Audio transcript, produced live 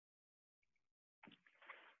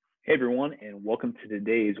Hey everyone, and welcome to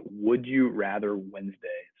today's Would You Rather Wednesday.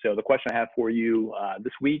 So the question I have for you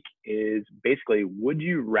this week is basically, would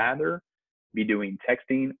you rather be doing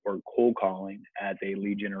texting or cold calling as a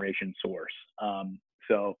lead generation source?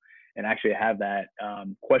 So, and actually I have that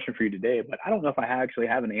question for you today, but I don't know if I actually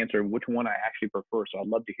have an answer which one I actually prefer. So I'd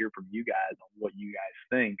love to hear from you guys on what you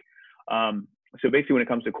guys think. So basically, when it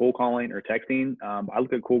comes to cold calling or texting, I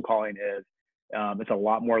look at cold calling as it's a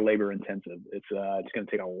lot more labor intensive. It's going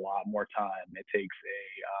to take a lot more time. It takes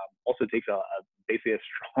also takes basically a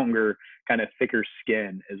stronger kind of thicker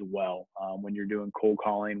skin as well when you're doing cold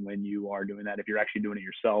calling. When you are doing that, if you're actually doing it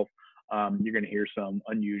yourself, you're going to hear some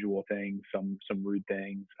unusual things, some rude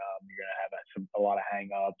things. You're going to have a lot of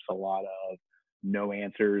hang-ups, a lot of no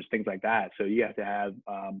answers, things like that. So you have to have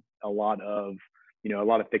a lot of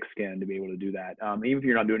thick skin to be able to do that. Even if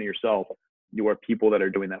you're not doing it yourself, your people that are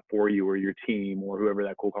doing that for you, or your team, or whoever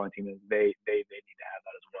that cold calling team is, they need to have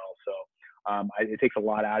that as well. So it takes a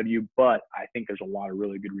lot out of you, but I think there's a lot of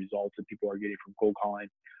really good results that people are getting from cold calling.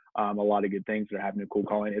 A lot of good things that are happening in cold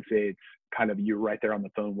calling. It's kind of, you're right there on the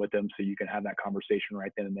phone with them, so you can have that conversation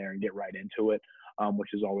right then and there and get right into it, which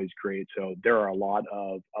is always great. So there are a lot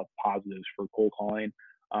of positives for cold calling.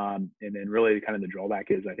 And then really kind of the drawback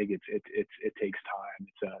is, I think it takes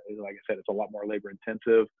time. Like I said, it's a lot more labor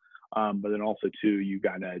intensive. But then also too, you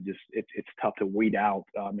gotta it's tough to weed out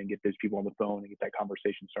and get those people on the phone and get that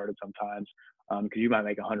conversation started sometimes, because you might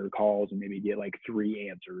make 100 calls and maybe get like 3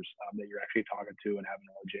 answers that you're actually talking to and having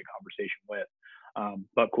a legit conversation with.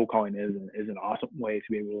 But cold calling is an awesome way to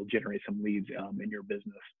be able to generate some leads in your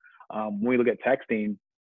business. When we look at texting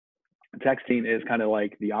is kind of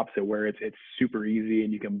like the opposite, where it's super easy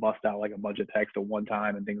and you can bust out like a bunch of text at one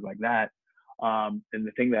time and things like that. And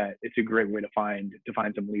the thing that it's a great way to find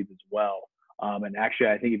some leads as well. And actually,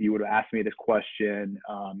 I think if you would have asked me this question,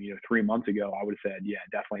 3 months ago, I would have said, yeah,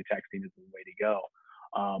 definitely texting is the way to go.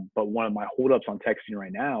 But one of my holdups on texting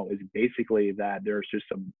right now is basically that there's just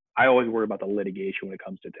I always worry about the litigation when it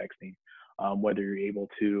comes to texting, whether you're able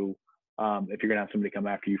to, if you're gonna have somebody come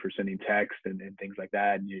after you for sending text and things like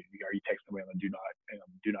that, and are you texting away on do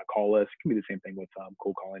not call list? It can be the same thing with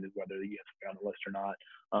cold calling, is whether you get somebody on the list or not.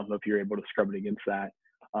 If you're able to scrub it against that.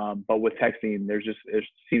 But with texting, there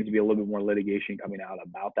seems to be a little bit more litigation coming out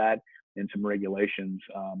about that, and some regulations.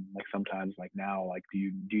 Like sometimes, like now, like do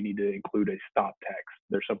you need to include a stop text?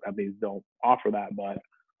 There's some companies don't offer that, but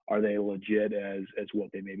are they legit as what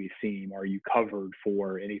they maybe seem? Are you covered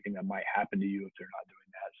for anything that might happen to you if they're not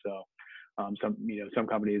doing that? So some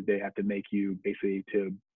companies, they have to make you basically,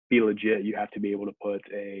 to be legit, you have to be able to put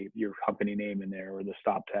your company name in there, or the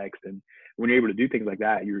stop text. And when you're able to do things like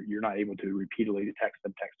that, you're not able to repeatedly text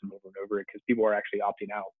them over and over, because people are actually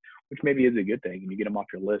opting out, which maybe is a good thing, and you get them off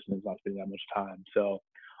your list and it's not spending that much time. So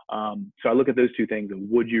I look at those two things of,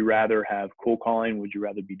 would you rather have cold calling? Would you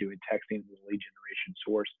rather be doing texting as a lead generation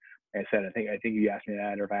source? Like I said, I think if you asked me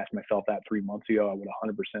that, or if I asked myself that 3 months ago, I would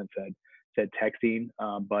 100% said texting.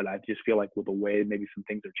 But I just feel like with the way maybe some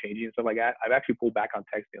things are changing and stuff like that, I've actually pulled back on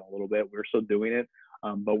texting a little bit. We're still doing it,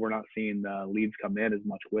 but we're not seeing leads come in as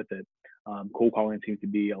much with it. Cold calling seems to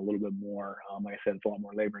be a little bit more, like I said, it's a lot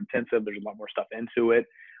more labor intensive. There's a lot more stuff into it.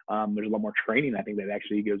 There's a lot more training, I think, that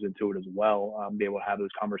actually goes into it as well. Be able to have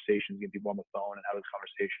those conversations, get people on the phone and have those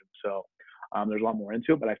conversations. So there's a lot more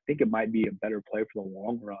into it, but I think it might be a better play for the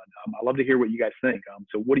long run. I'd love to hear what you guys think.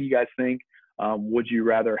 So what do you guys think? Would you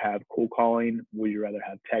rather have cold calling? Would you rather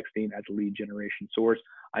have texting as a lead generation source?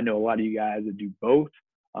 I know a lot of you guys that do both.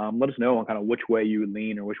 Let us know on kind of which way you would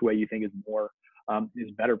lean, or which way you think is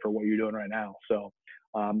better for what you're doing right now. So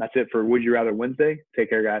that's it for Would You Rather Wednesday. Take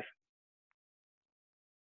care, guys.